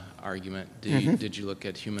argument. Did you look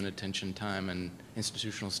at human attention time and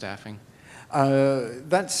institutional staffing?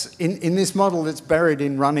 That's in this model that's buried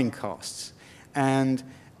in running costs. And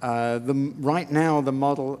right now the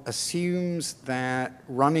model assumes that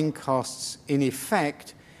running costs, in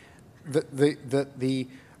effect, that the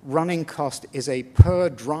running cost is a per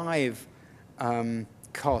drive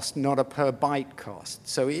cost, not a per byte cost.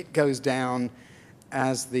 So it goes down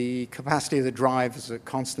as the capacity of the drive as a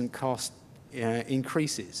constant cost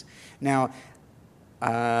increases. Now,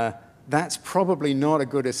 that's probably not a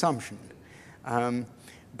good assumption,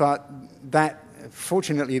 but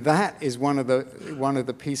fortunately, that is one of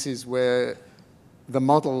the pieces where the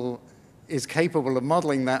model is capable of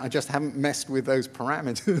modeling that. I just haven't messed with those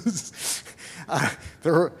parameters.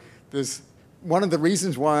 There's one of the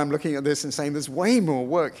reasons why I'm looking at this and saying there's way more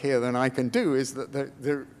work here than I can do is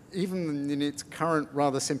that even in its current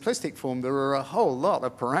rather simplistic form, there are a whole lot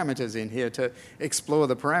of parameters in here to explore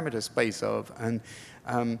the parameter space of. And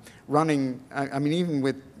running, I mean, even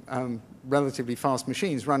with relatively fast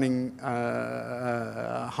machines, running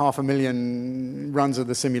 500,000 runs of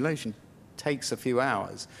the simulation takes a few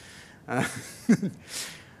hours.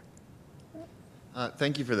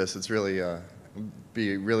 Thank you for this. It's really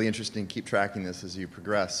be really interesting to keep tracking this as you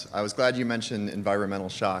progress. I was glad you mentioned environmental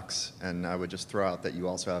shocks, and I would just throw out that you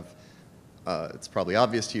also have, it's probably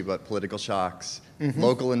obvious to you, but political shocks,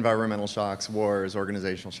 local environmental shocks, wars,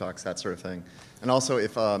 organizational shocks, that sort of thing. And also,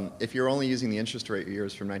 if you're only using the interest rate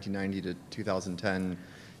years from 1990 to 2010,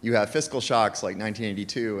 you have fiscal shocks like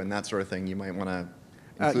 1982 and that sort of thing. You might want to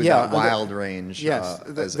include that wild range. Yes.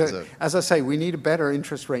 As I say, we need a better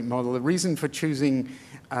interest rate model. The reason for choosing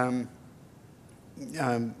the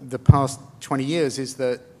past 20 years is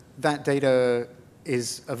that data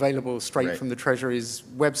is available straight from the Treasury's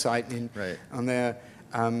website on their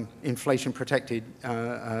inflation-protected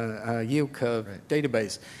yield curve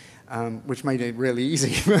database, which made it really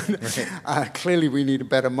easy. Clearly, we need a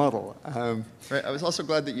better model. Right. I was also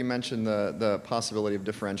glad that you mentioned the possibility of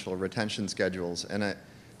differential retention schedules, and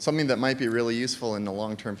something that might be really useful in the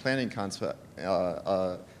long-term planning concept.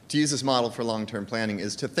 To use this model for long-term planning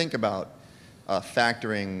is to think about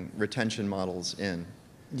factoring retention models in.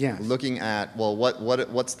 Yeah. Looking at, well,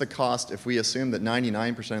 what's the cost if we assume that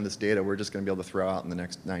 99% of this data we're just going to be able to throw out in the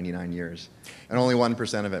next 99 years, and only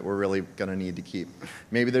 1% of it we're really going to need to keep.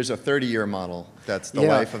 Maybe there's a 30-year model that's the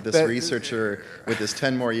life of this researcher with his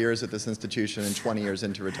 10 more years at this institution and 20 years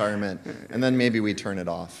into retirement, and then maybe we turn it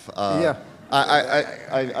off. I'm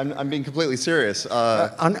being completely serious.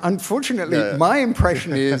 Unfortunately, my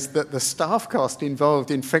impression is that the staff cost involved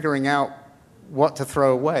in figuring out what to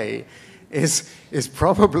throw away is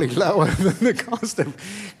probably lower than the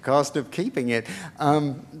cost of keeping it.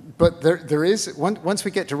 But there is, once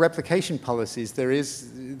we get to replication policies, there's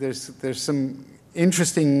some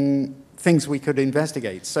interesting things we could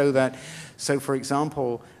investigate. So for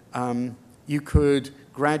example, you could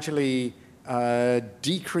gradually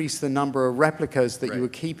decrease the number of replicas that you were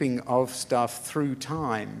keeping of stuff through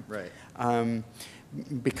time. Right.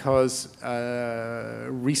 Because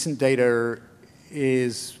recent data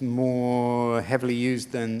is more heavily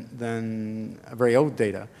used than very old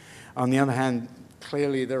data. On the other hand,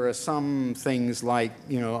 clearly there are some things like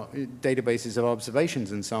databases of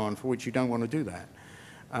observations and so on for which you don't want to do that.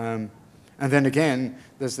 And then again,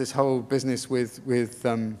 there's this whole business with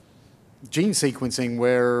gene sequencing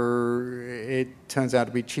where it turns out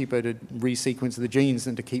to be cheaper to resequence the genes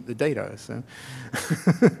than to keep the data. So,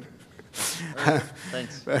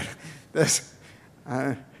 thanks.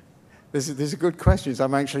 But these are good questions.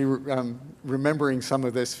 I'm actually remembering some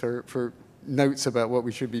of this for notes about what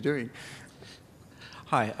we should be doing.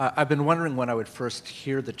 Hi, I've been wondering when I would first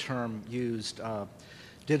hear the term used,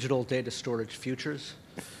 digital data storage futures.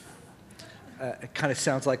 It kind of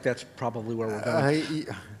sounds like that's probably where we're going.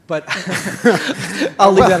 But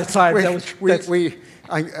I'll leave that aside.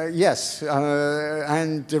 Yes,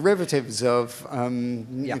 and derivatives of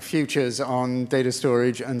futures on data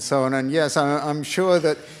storage and so on. And yes, I'm sure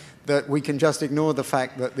that that we can just ignore the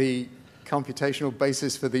fact that the computational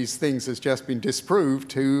basis for these things has just been disproved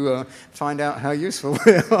to find out how useful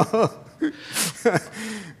they are.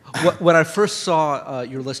 When I first saw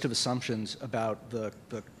your list of assumptions about the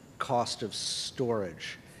cost of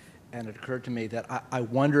storage, and it occurred to me that I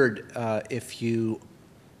wondered if you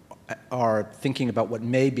are thinking about what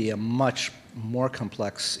may be a much more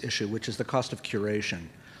complex issue, which is the cost of curation.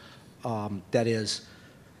 That is,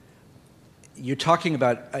 you're talking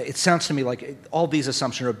about, it sounds to me like all these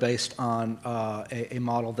assumptions are based on a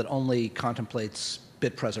model that only contemplates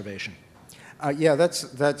bit preservation. Yeah,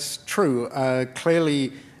 that's true.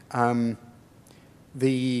 Clearly,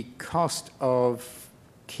 the cost of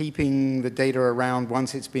keeping the data around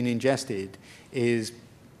once it's been ingested is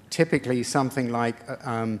typically something like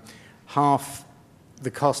half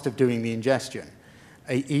the cost of doing the ingestion,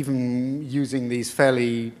 even using these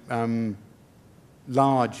fairly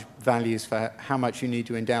large values for how much you need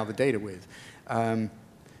to endow the data with.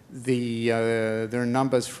 There are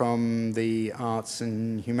numbers from the Arts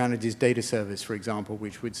and Humanities Data Service, for example,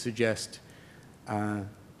 which would suggest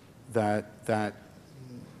that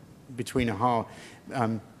between a half,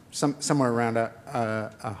 somewhere around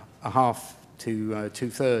a half to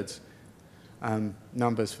two-thirds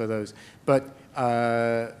numbers for those. But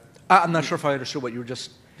I'm not sure if I understood what you were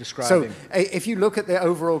just describing. So if you look at the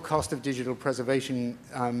overall cost of digital preservation,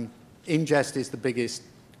 ingest is the biggest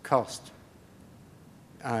cost.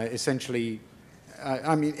 Essentially,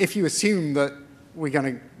 I mean, if you assume that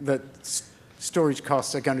that storage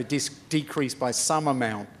costs are going to decrease by some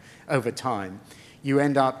amount over time, you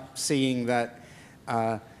end up seeing that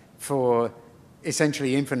for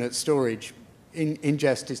essentially infinite storage,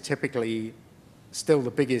 ingest is typically still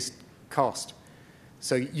the biggest cost.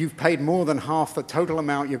 So you've paid more than half the total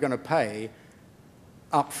amount you're going to pay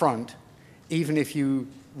up front, even if you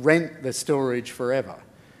rent the storage forever.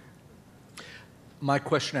 My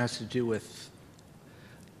question has to do with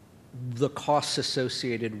the costs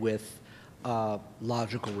associated with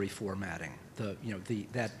logical reformatting.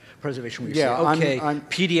 That preservation where you say, okay,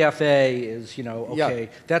 PDF-A is, okay,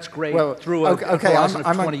 that's great through a horizon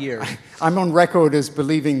of 20 years. I'm on record as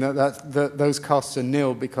believing that those costs are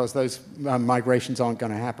nil because those migrations aren't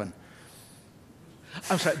going to happen.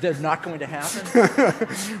 I'm sorry, they're not going to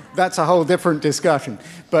happen? That's a whole different discussion.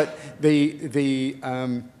 But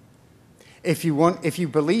if you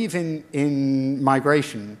believe in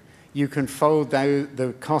migration, you can fold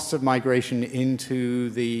the costs of migration into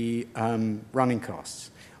the running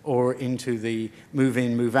costs or into the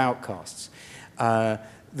move-in, move-out costs.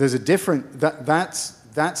 There's a different, that's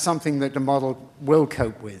something that the model will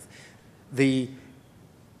cope with. The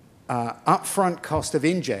upfront cost of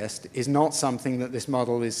ingest is not something that this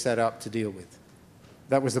model is set up to deal with.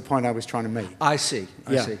 That was the point I was trying to make. I see.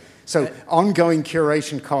 I see. So ongoing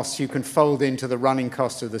curation costs you can fold into the running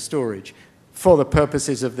cost of the storage for the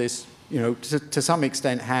purposes of this, to some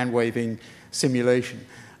extent, hand-waving simulation.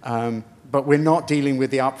 But we're not dealing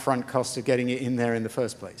with the upfront cost of getting it in there in the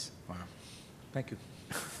first place. Wow. Thank you.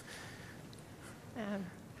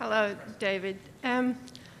 Hello, David.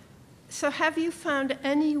 So have you found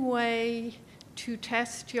any way to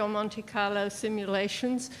test your Monte Carlo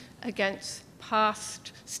simulations against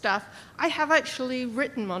past stuff? I have actually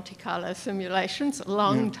written Monte Carlo simulations a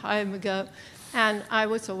long time ago, and I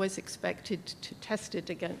was always expected to test it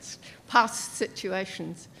against past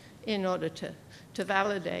situations in order to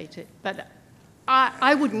validate it. But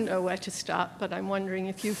I wouldn't know where to start, but I'm wondering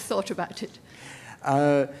if you've thought about it.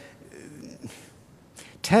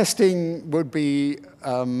 Testing would be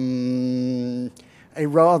a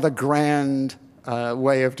rather grand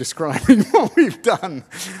way of describing what we've done.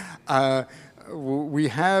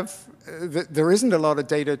 There isn't a lot of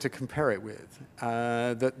data to compare it with.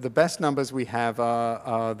 The best numbers we have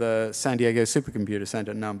are the San Diego Supercomputer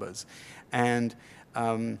Center numbers. And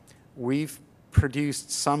we've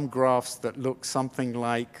produced some graphs that look something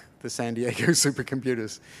like the San Diego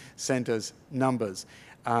Supercomputer Center's numbers.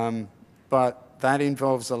 But that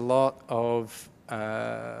involves a lot of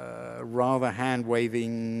rather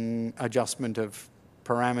hand-waving adjustment of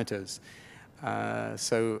parameters.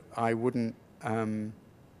 So I wouldn't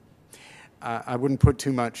put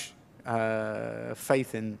too much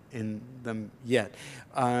faith in them yet.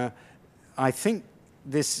 I think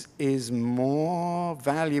this is more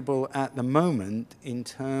valuable at the moment in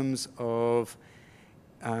terms of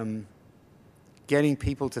getting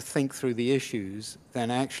people to think through the issues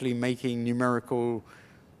than actually making numerical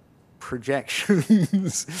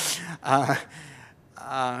projections.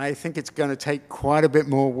 I think it's going to take quite a bit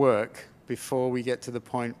more work before we get to the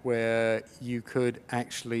point where you could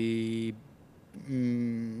actually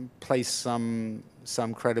place some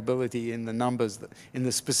some credibility in the numbers, in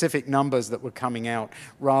the specific numbers that were coming out,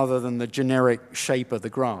 rather than the generic shape of the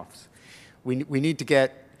graphs. We need to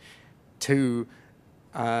get to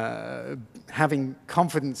having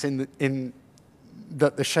confidence in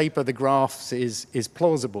that the shape of the graphs is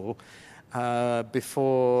plausible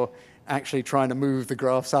before actually trying to move the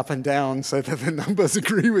graphs up and down so that the numbers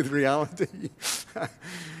agree with reality.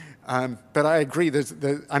 But I agree.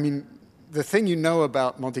 I mean, the thing you know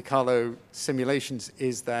about Monte Carlo simulations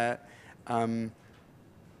is that the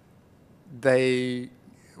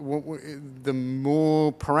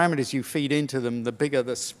more parameters you feed into them, the bigger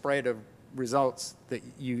the spread of results that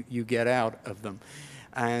you get out of them,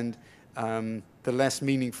 and the less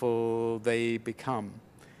meaningful they become.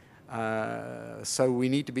 So we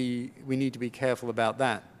need to be careful about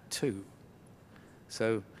that too.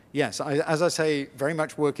 So yes, as I say, very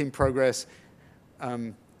much work in progress.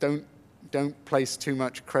 Don't place too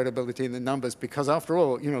much credibility in the numbers, because after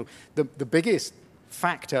all, the biggest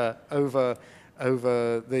factor over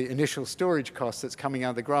the initial storage cost that's coming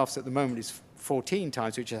out of the graphs at the moment is 14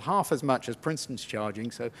 times, which is half as much as Princeton's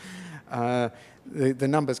charging. So the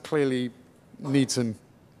numbers clearly need some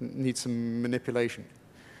manipulation.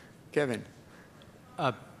 Kevin.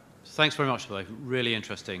 Thanks very much for a really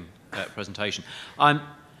interesting presentation. I'm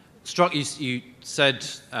struck you said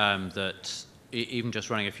that even just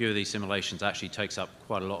running a few of these simulations actually takes up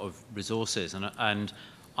quite a lot of resources, and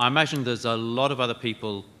I imagine there's a lot of other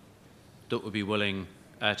people that would be willing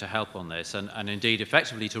to help on this, and indeed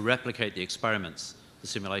effectively to replicate the experiments, the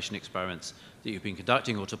simulation experiments that you've been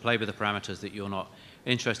conducting, or to play with the parameters that you're not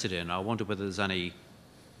interested in. I wonder whether there's any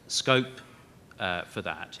scope for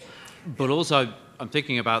that. But also, I'm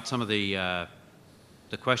thinking about some of the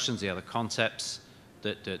questions, the other concepts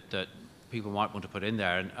that people might want to put in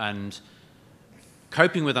there, and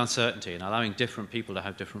coping with uncertainty and allowing different people to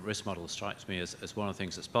have different risk models strikes me as one of the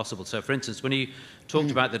things that's possible. So for instance, when you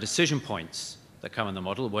talked about the decision points that come in the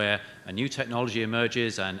model, where a new technology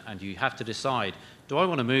emerges and you have to decide, do I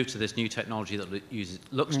want to move to this new technology that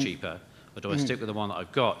looks cheaper, or do I stick with the one that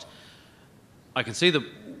I've got? I can see that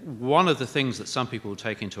one of the things that some people will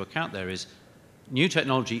take into account there is new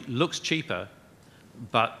technology looks cheaper,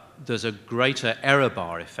 but there's a greater error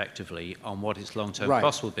bar effectively on what its long-term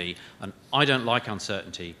cost will be, and I don't like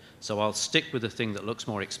uncertainty, so I'll stick with the thing that looks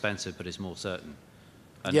more expensive but is more certain.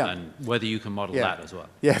 And whether you can model that as well.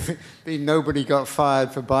 Yeah, nobody got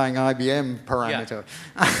fired for buying IBM parameter.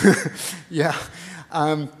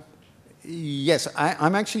 Yes,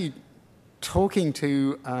 I'm actually talking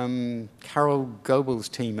to Carol Goebel's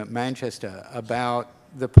team at Manchester about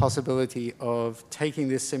the possibility of taking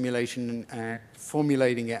this simulation and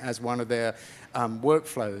formulating it as one of their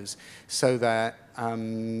workflows, so that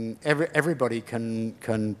everybody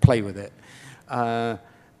can play with it.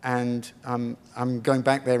 And I'm going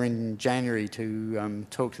back there in January to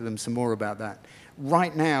talk to them some more about that.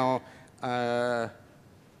 Right now, the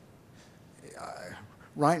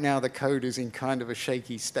code is in kind of a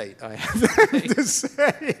shaky state, I have to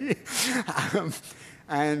say.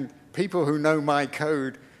 And people who know my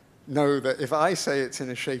code know that if I say it's in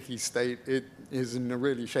a shaky state, it is in a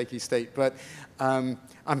really shaky state. But I'm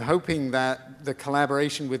hoping that the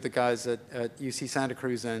collaboration with the guys at UC Santa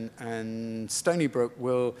Cruz and Stony Brook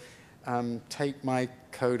will take my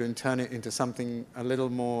code and turn it into something a little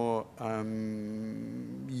more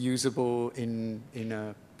usable in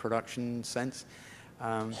a production sense.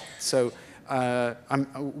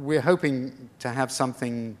 We're hoping to have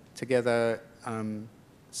something together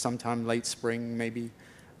sometime late spring, maybe,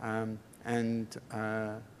 and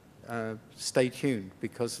stay tuned,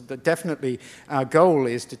 because definitely our goal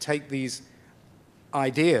is to take these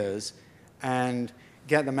ideas and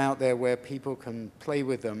get them out there where people can play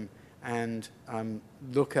with them and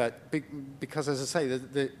look at, because as I say,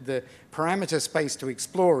 the parameter space to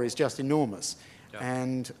explore is just enormous,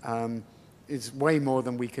 and it's way more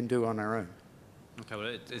than we can do on our own. Okay,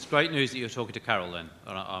 well, it's great news that you're talking to Carol then,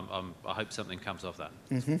 and I hope something comes of that.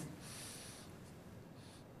 Mm-hmm.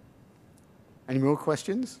 Any more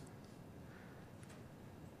questions?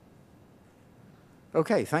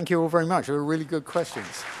 Okay, thank you all very much. They were really good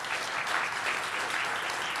questions.